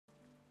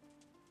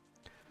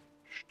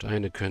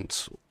Steine können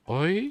zu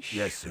euch.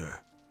 Yes, sir.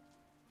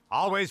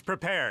 Always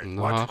prepared.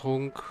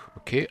 Nahrung.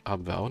 Okay,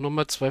 haben wir auch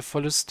nochmal 2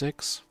 volle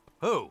Stacks.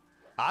 Who?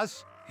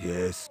 Us?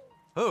 Yes.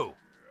 Who?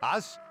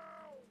 Us?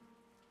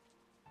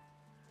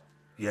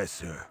 Yes,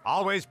 sir.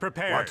 Always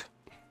prepared.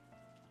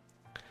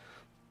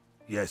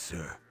 Yes,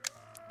 sir.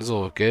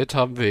 So, Geld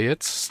haben wir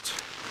jetzt.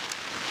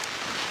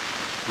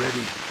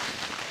 Ready.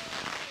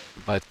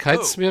 Bald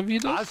keins mehr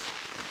wieder. Us?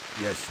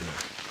 Yes, sir.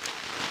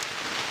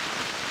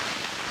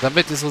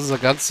 Damit ist unser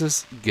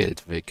ganzes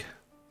Geld weg.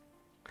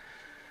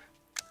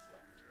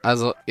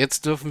 Also,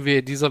 jetzt dürfen wir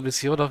in dieser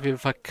Mission auf jeden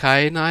Fall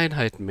keine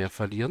Einheiten mehr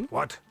verlieren.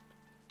 What?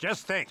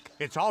 Just think,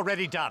 it's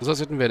already done. Sonst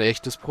hätten wir ein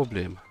echtes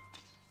Problem.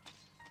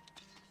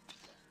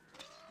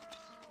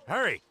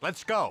 Hurry,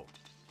 let's go.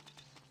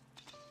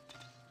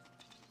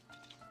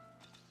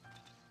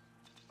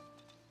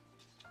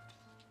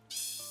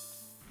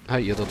 Hi,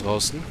 ihr da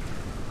draußen.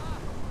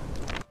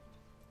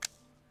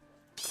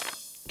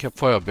 Ich habe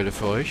Feuerbälle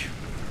für euch.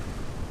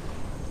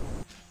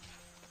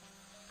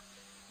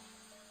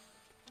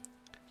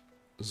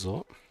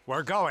 So.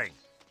 We're going.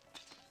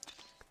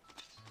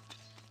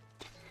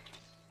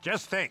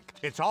 Just think,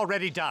 it's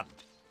already done.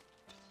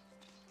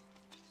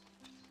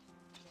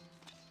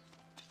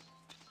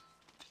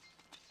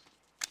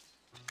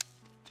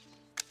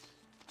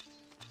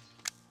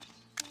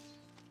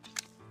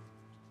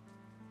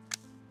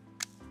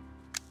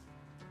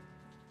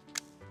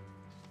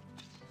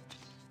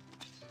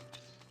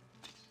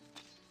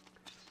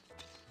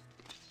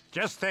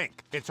 Just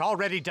think, it's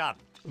already done.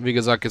 Wie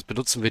gesagt, jetzt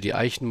benutzen wir die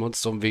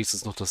Eichenmonster, um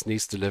wenigstens noch das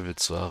nächste Level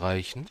zu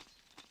erreichen.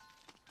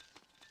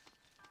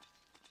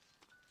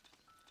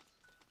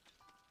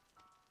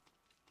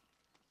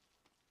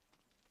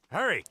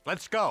 Hurry,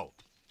 let's go.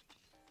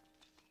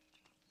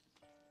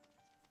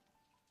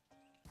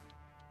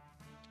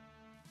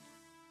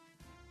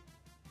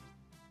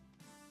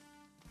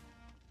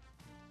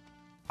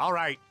 All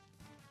right.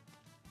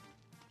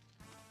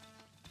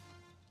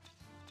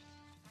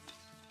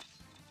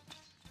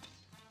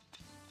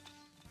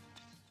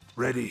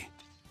 Ready.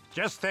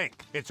 Just think,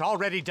 it's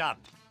already done.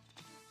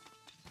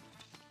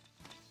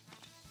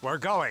 We're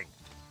going.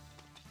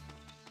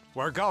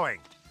 We're going.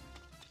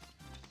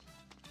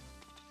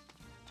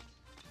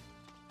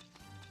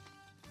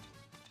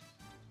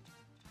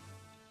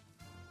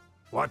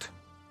 What?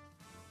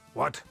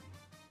 What?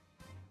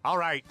 All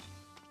right.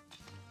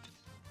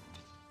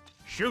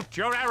 Shoot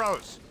your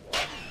arrows.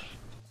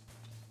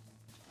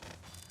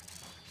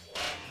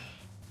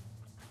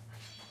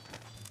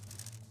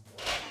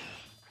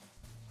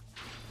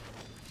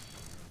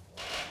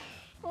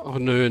 Oh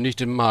nö,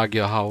 nicht den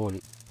Magier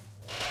hauen.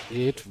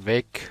 Geht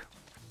weg.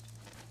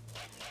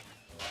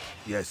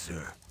 Yes,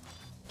 sir.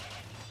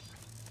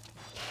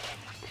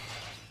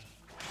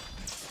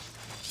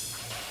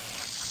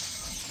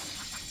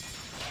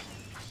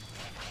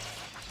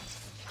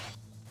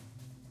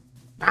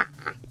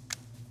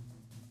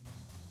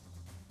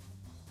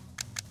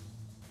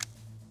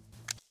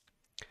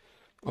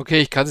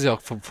 Okay, ich kann sie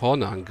auch von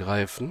vorne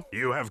angreifen.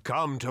 You have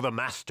come to the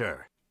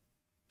master.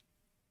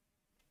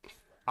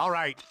 All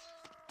right.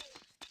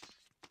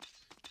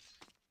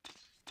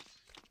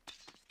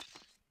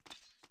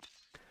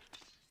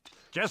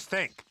 Just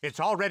think, it's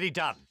already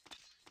done.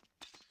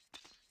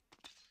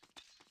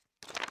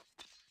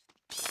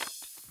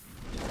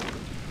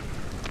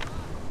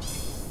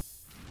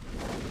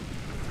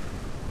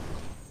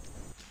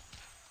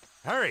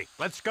 Hurry,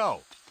 let's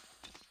go.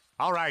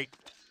 All right.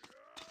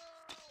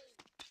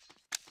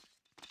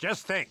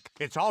 Just think,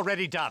 it's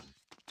already done.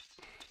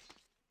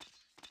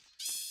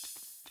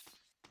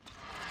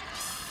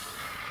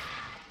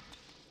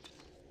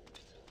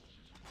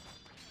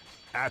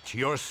 At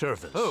your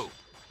service. Who?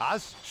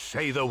 Us?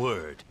 Say the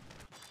word.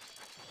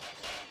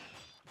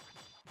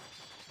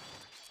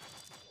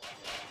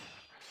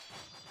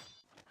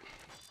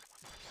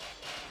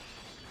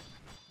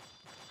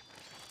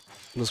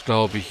 Das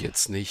glaube ich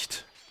jetzt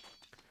nicht.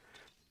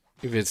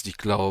 Ich will jetzt nicht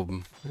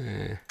glauben.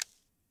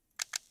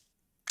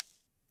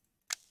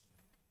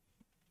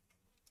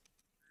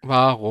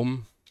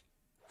 Warum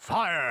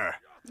Fire!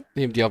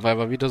 nehmen die auf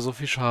einmal wieder so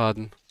viel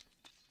Schaden?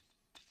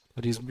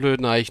 Bei diesen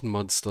blöden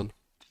Eichenmonstern.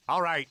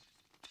 All right.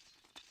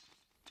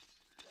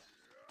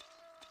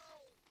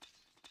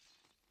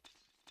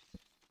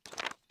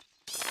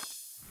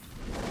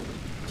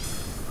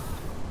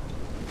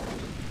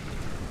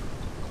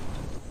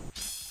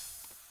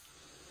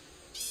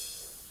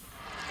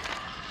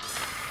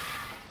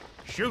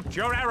 Shoot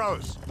your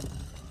arrows.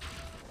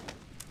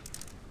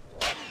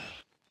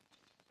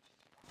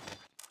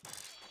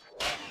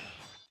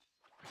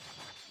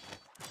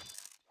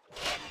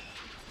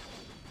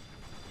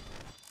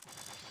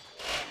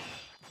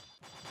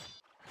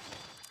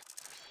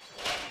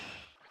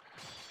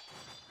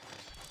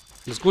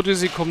 Das Gute ist,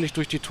 sie kommen nicht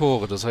durch die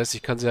Tore. Das heißt,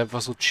 ich kann sie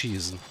einfach so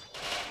cheesen.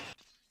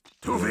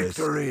 To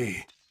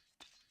victory.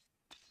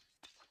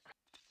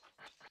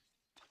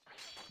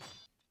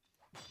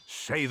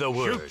 Say the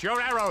word. Shoot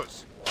your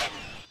arrows.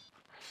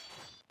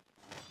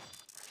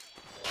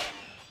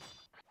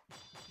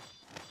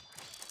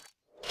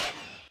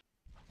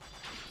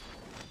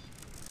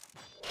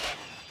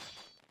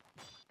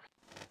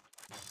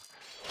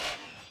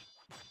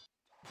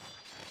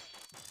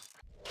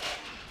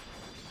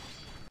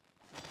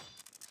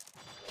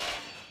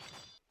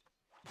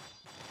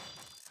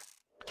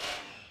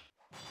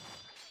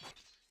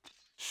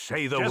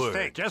 Say the word.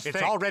 Think. Just it's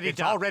think. already It's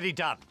done. already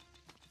done.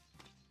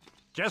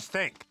 Just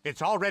think.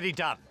 It's already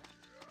done.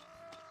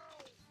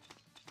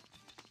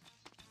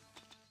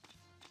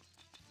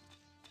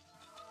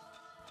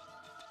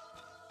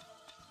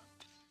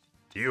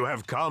 You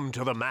have come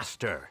to the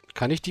master.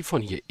 Kann ich die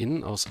von hier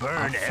innen aus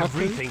Burn abfackeln?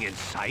 everything in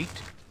sight.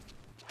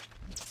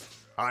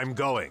 I'm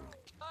going.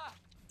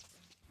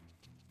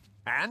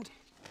 And?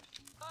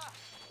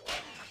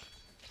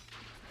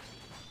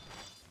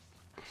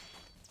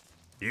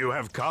 You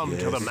have come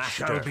to the Yes, it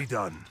master. shall be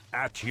done.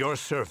 At your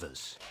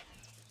service.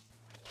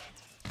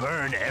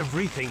 Burn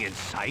everything in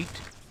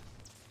sight.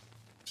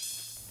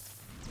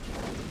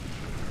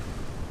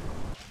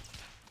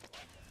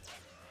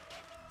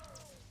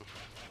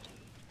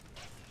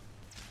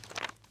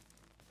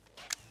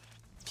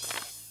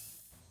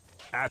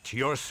 At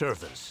your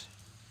service.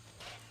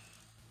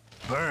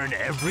 Burn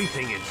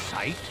everything in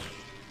sight.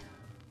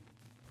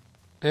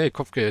 Hey,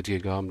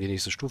 Kopfgeldjäger haben die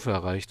nächste Stufe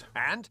erreicht.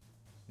 And?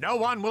 No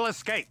one will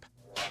escape.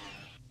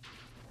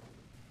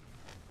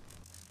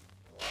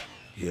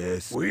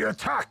 Yes. We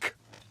attack!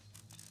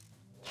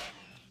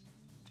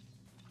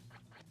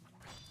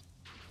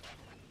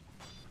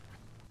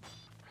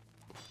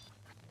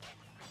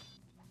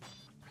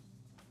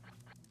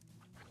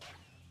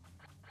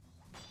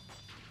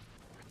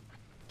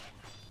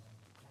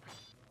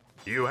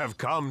 You have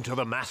come to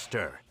the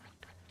master.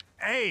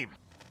 Aim.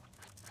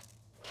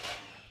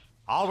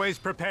 Always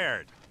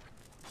prepared.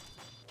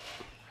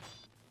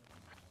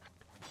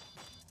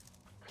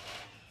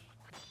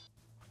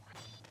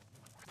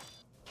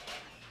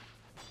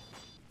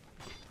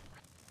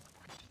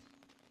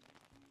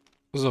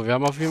 So, wir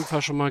haben auf jeden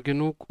Fall schon mal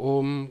genug,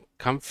 um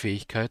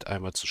Kampffähigkeit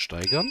einmal zu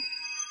steigern.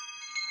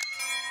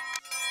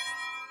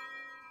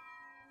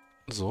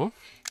 So.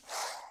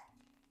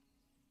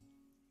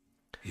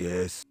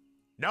 Yes.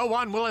 No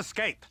one will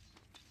escape.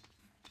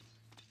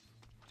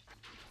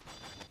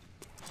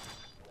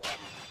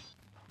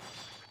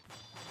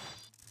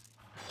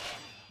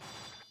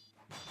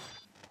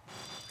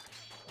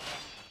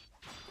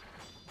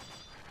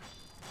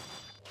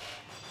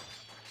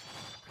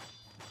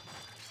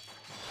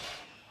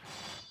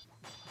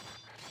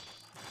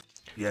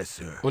 Yes,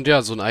 sir. Und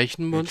ja, so ein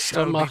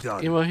Eichenmonster macht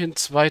immerhin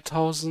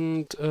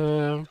 2000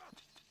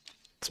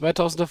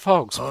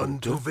 Erfahrungspunkte.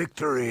 On to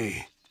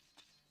victory.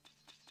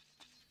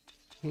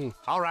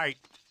 All right.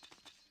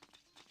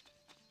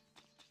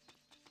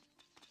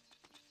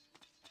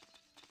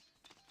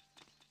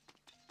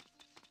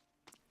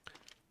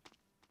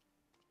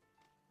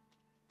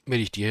 Will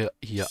ich die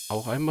hier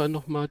auch einmal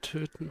nochmal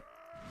töten?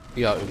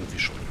 Ja, irgendwie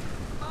schon.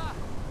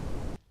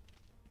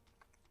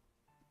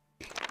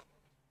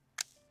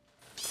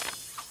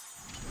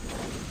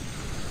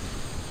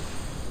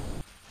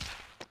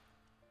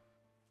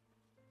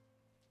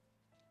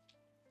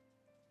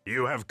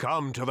 You have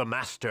come to the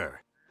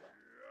master.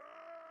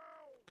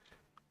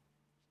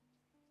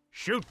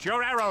 Shoot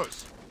your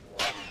arrows.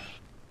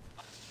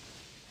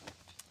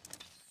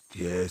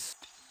 Yes.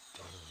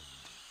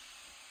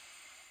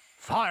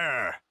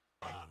 Fire!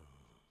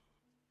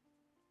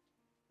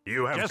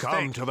 You have Just come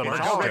think. to the It's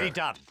master. already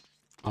done.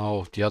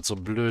 Au, die hat so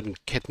einen blöden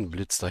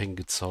Kettenblitz dahin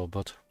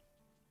gezaubert.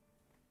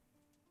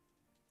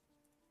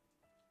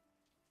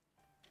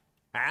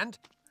 And?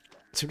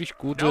 Ziemlich No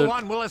gute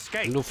one will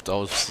escape.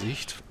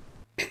 Luftaussicht.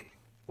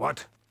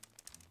 What?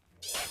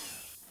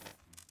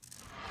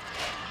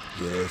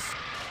 Yes.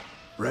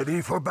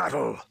 Ready for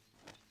battle.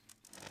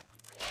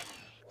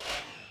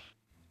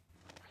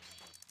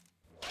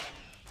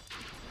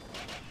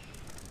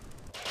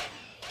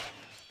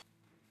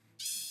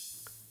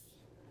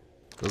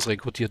 Das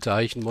rekrutierte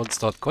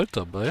Eichenmonster hat Gold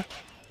dabei.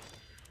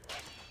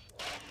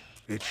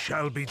 It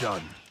shall be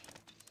done.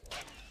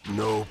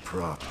 No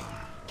problem.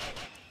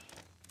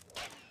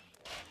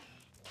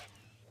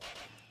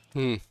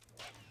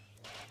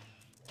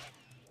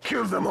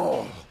 Kill them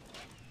all.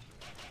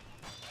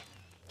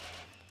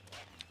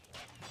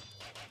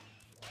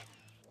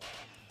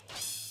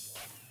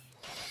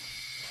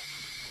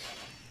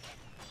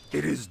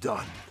 It is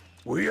done.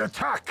 We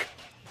attack.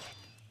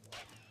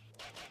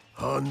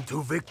 On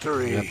to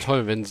victory. Ja,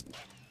 toll, wenn...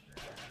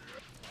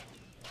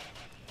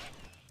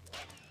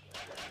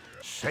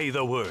 Say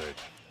the word.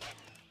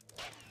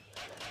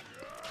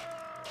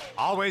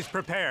 Always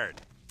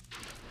prepared.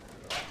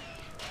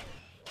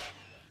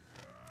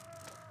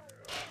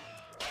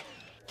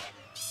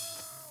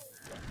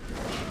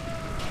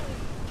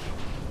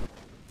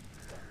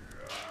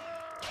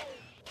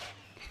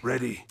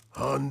 Ready.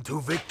 On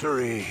to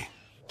victory.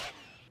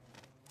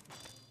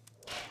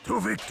 To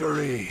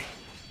victory.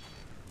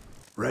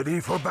 Ready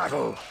for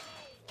battle.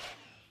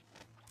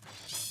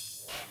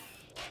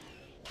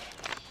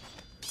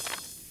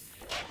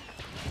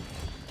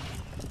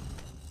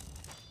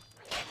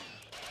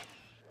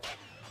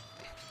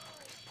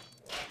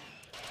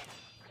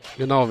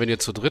 Genau, wenn ihr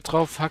zu dritt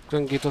drauf hackt,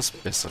 dann geht das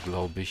besser,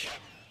 glaube ich.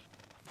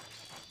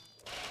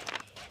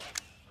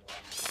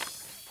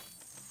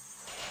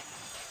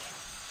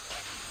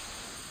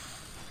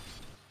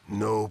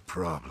 No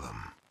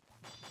problem.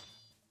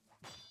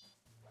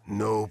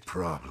 No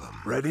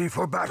problem. Ready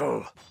for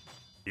battle.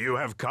 You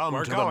have come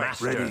We're to the going.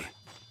 master. Ready.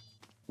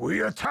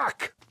 We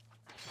attack.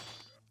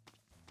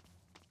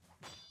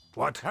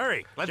 What?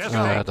 Hurry, let's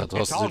Ah, go. da It's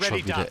draußen sind schon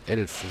already wieder done.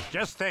 Elfen.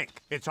 Just think,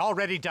 it's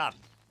already done.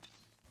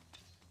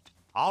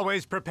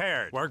 Always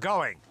prepared. We're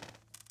going.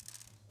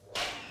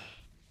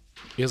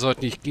 Ihr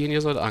sollt nicht gehen,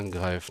 ihr sollt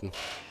angreifen.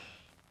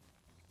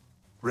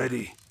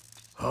 Ready.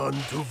 On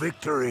to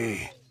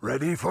victory.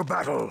 Ready for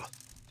battle.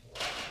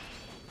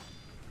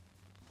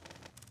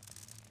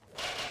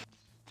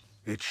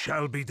 It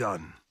shall be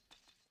done.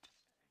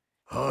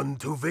 On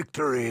to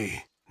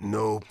victory.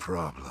 No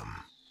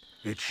problem.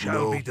 It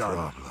shall be done.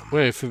 Problem.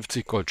 Hey,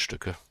 50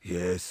 Goldstücke.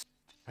 Yes.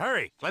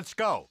 Hurry, let's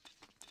go.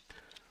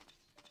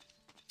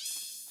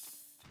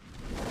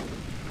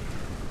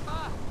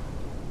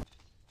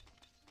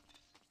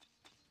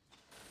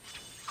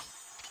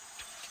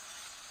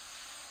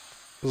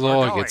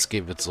 So, jetzt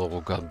gehen wir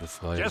Sorogan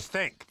befreien. Just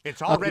think,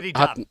 it's already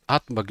done.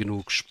 Hatten wir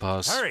genug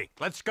Spaß. Hurry,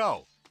 let's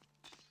go.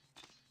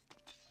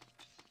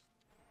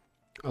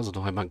 Also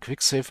noch einmal ein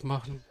Quicksave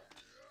machen.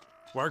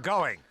 We're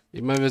going.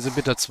 Ich meine, wir sind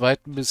mit der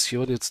zweiten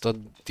Mission jetzt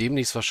dann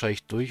demnächst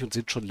wahrscheinlich durch und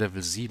sind schon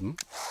Level 7.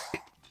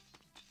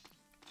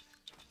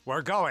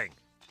 We're going.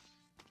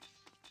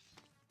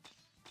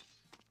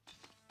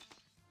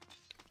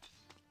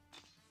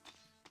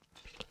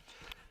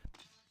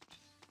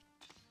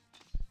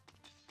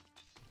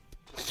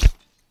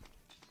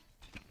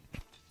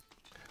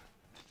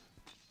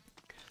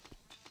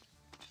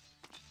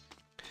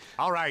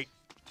 All right.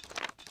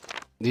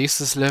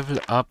 Nächstes Level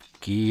Up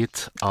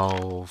geht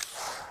auf...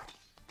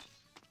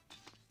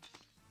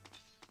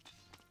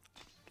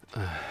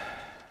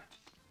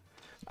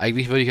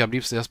 Eigentlich würde ich am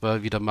liebsten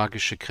erstmal wieder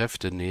magische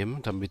Kräfte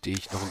nehmen, damit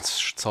ich noch einen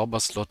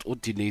Zauberslot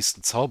und die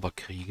nächsten Zauber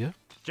kriege.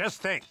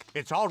 Just think,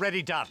 it's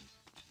already done.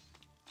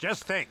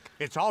 Just think,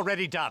 it's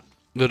already done.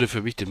 Würde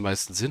für mich den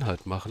meisten Sinn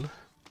halt machen.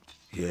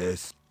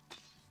 Yes.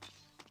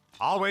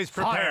 Always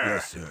prepare.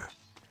 Yes, sir.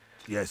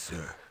 Yes,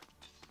 sir.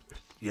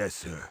 Yes,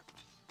 sir.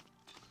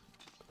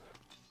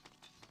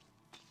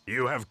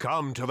 You have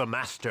come to the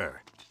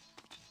master.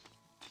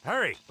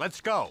 Hurry,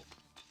 let's go.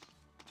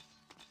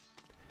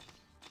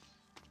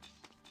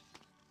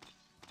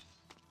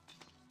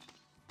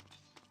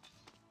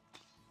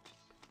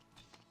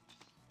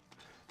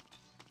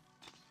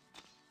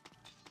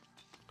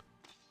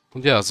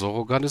 Und ja,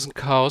 Sorogan ist ein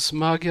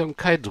Chaosmagier und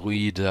kein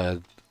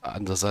Druide,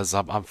 anders als er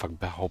am Anfang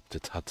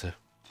behauptet hatte.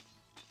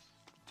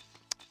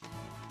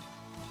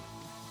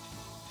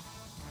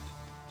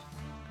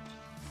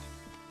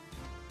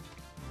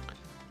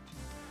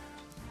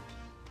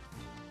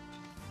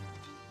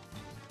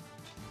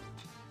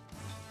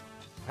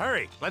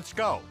 Hurry, let's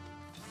go.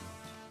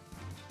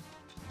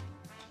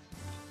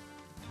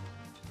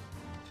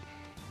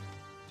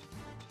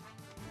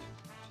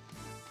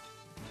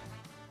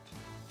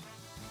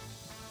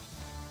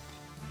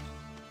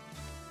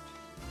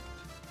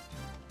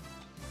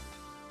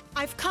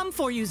 I've come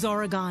for you,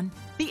 Zorogan.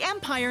 The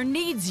Empire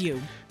needs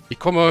you. Ich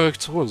komme euch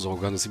zu holen,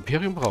 Sorogan. Das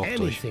Imperium braucht euch.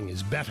 Anything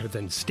is better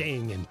than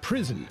staying in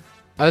prison.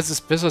 Alles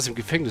ist besser, als im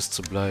Gefängnis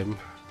zu bleiben.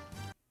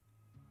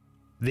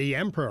 The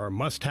Emperor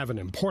must have an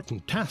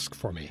important task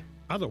for me.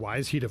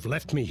 Otherwise, he'd have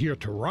left me here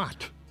to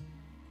rot.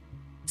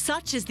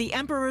 Such is the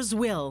Emperor's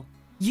will.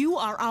 You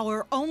are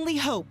our only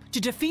hope to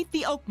defeat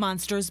the Oak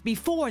Monsters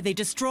before they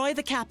destroy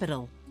the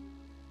capital.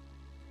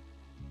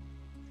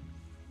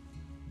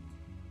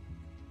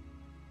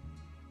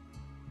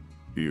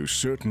 You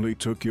certainly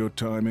took your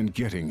time in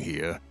getting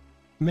here.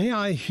 May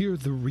I hear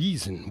the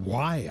reason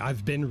why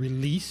I've been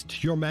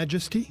released, Your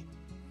Majesty?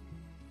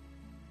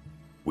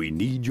 We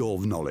need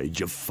your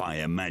knowledge of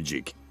fire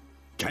magic.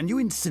 Can you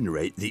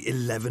incinerate the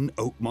 11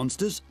 oak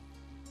monsters?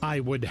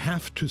 I would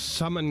have to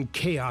summon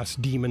chaos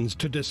demons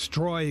to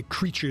destroy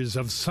creatures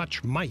of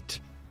such might.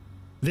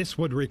 This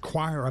would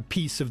require a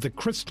piece of the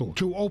crystal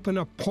to open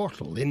a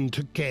portal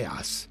into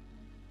chaos.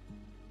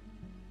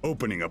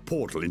 Opening a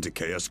portal into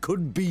chaos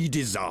could be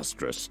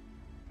disastrous.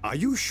 Are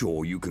you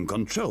sure you can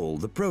control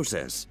the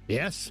process?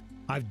 Yes,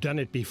 I've done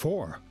it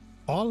before.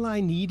 All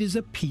I need is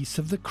a piece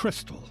of the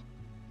crystal.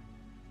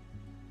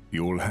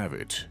 You'll have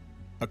it.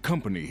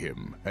 Accompany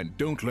him, and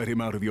don't let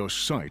him out of your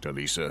sight,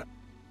 Elisa.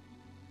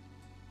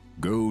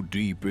 Go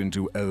deep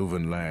into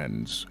elven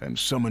lands, and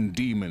summon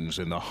demons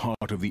in the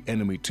heart of the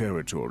enemy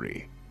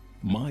territory.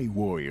 My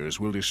warriors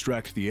will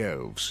distract the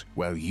elves,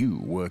 while you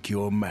work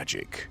your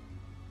magic.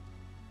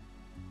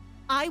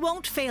 I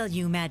won't fail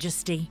you,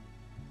 Majesty.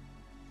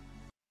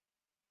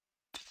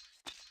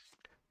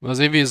 Mal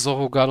sehen, wie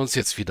Sorogan uns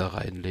jetzt wieder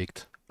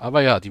reinlegt.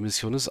 Aber ja, die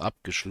Mission ist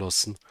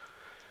abgeschlossen.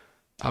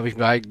 Habe ich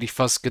mir eigentlich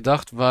fast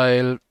gedacht,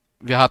 weil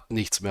wir hatten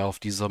nichts mehr auf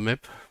dieser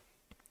Map.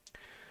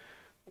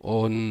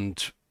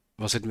 Und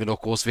was hätten wir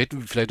noch groß? Wir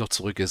hätten vielleicht noch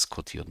zurück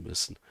eskortieren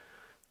müssen.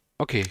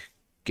 Okay,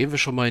 gehen wir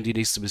schon mal in die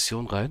nächste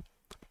Mission rein.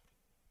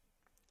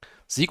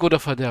 Sieg oder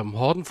Verderben.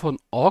 Horden von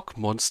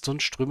Ork-Monstern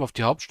strömen auf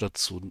die Hauptstadt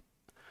zu.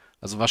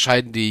 Also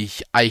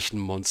wahrscheinlich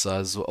Eichenmonster,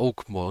 also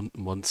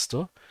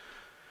Oak-Monster.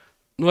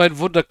 Nur ein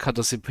Wunder kann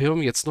das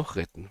Imperium jetzt noch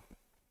retten.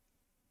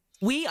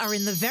 We are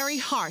in the very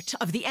heart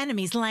of the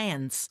enemy's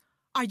lands.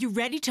 Are you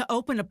ready to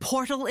open a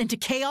portal into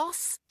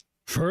chaos?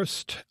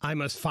 First, I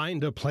must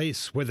find a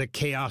place where the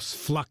chaos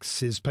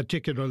flux is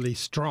particularly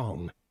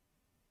strong.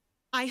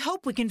 I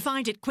hope we can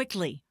find it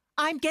quickly.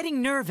 I'm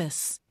getting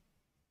nervous.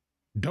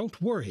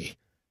 Don't worry.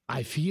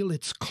 I feel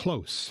it's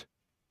close.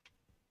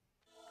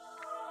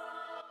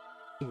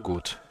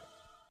 Gut.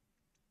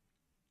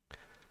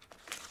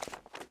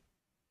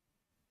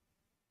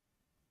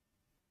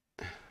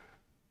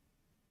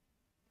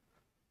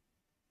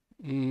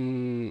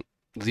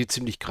 Sieht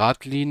ziemlich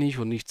geradlinig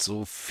und nicht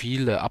so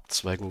viele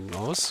Abzweigungen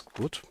aus.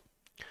 Gut.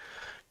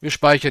 Wir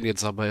speichern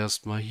jetzt aber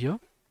erstmal hier.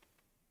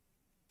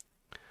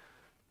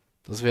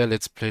 Das wäre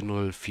Let's Play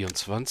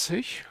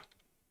 024.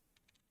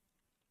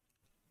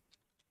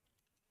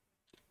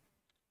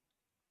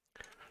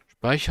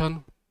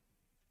 Speichern.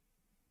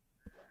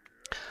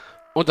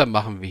 Und dann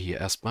machen wir hier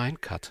erstmal einen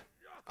Cut.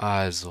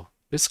 Also,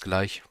 bis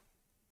gleich.